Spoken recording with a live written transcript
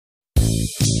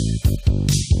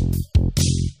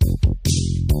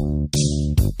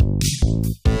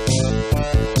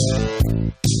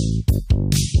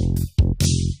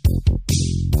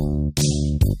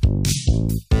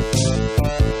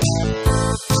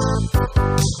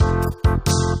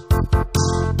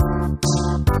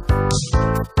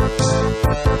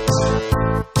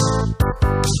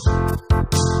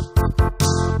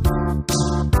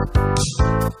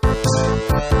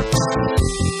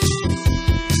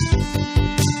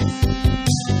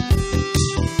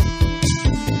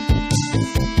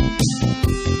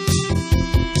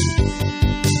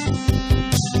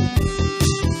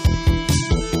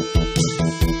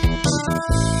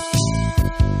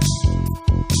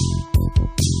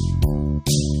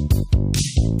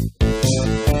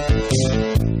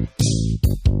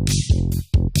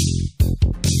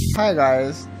Hi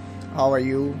guys, how are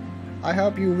you? I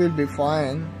hope you will be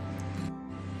fine.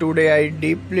 Today I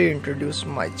deeply introduce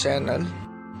my channel.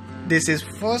 This is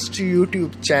first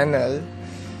YouTube channel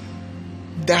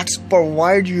that's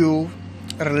provide you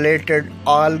related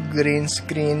all green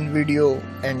screen video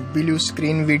and blue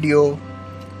screen video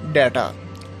data.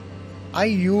 I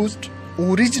used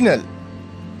original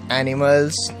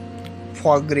animals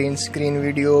for green screen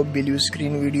video, blue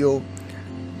screen video.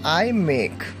 I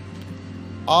make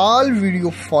all video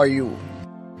for you.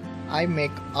 I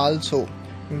make also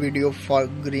video for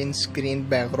green screen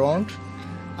background.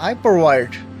 I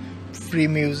provide free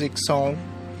music sound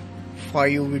for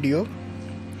you video.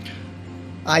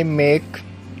 I make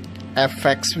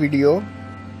FX video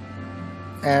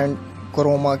and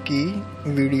chroma key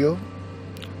video.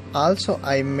 Also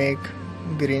I make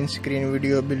green screen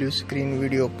video, blue screen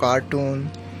video, cartoon.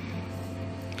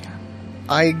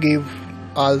 I give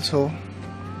also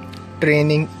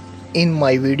training in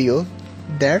my video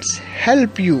that's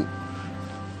help you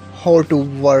how to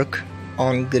work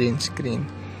on green screen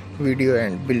video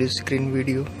and blue screen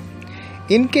video.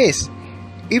 In case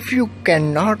if you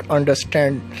cannot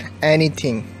understand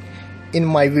anything in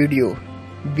my video,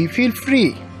 be feel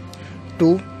free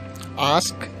to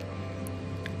ask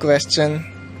question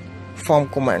from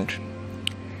comment.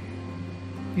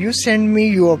 You send me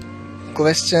your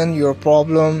question, your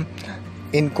problem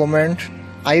in comment.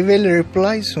 I will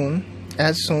reply soon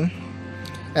as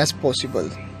possible.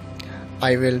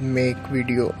 I will make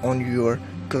video on your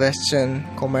question,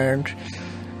 comment,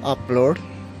 upload.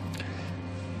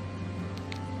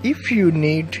 If you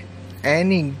need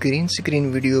any green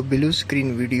screen video, blue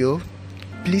screen video,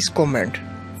 please comment.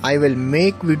 I will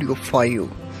make video for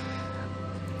you.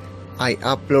 I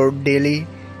upload daily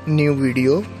new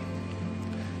video.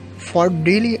 For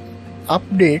daily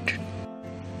update,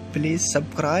 please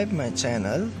subscribe my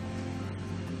channel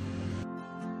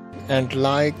and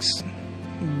likes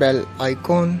bell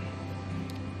icon.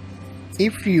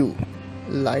 If you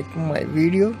like my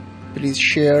video, please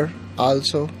share,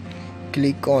 also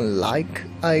click on like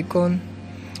icon.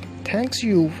 Thanks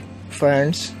you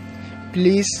friends.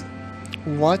 Please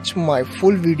watch my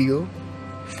full video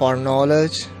for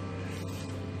knowledge.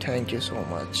 Thank you so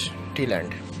much till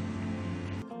end.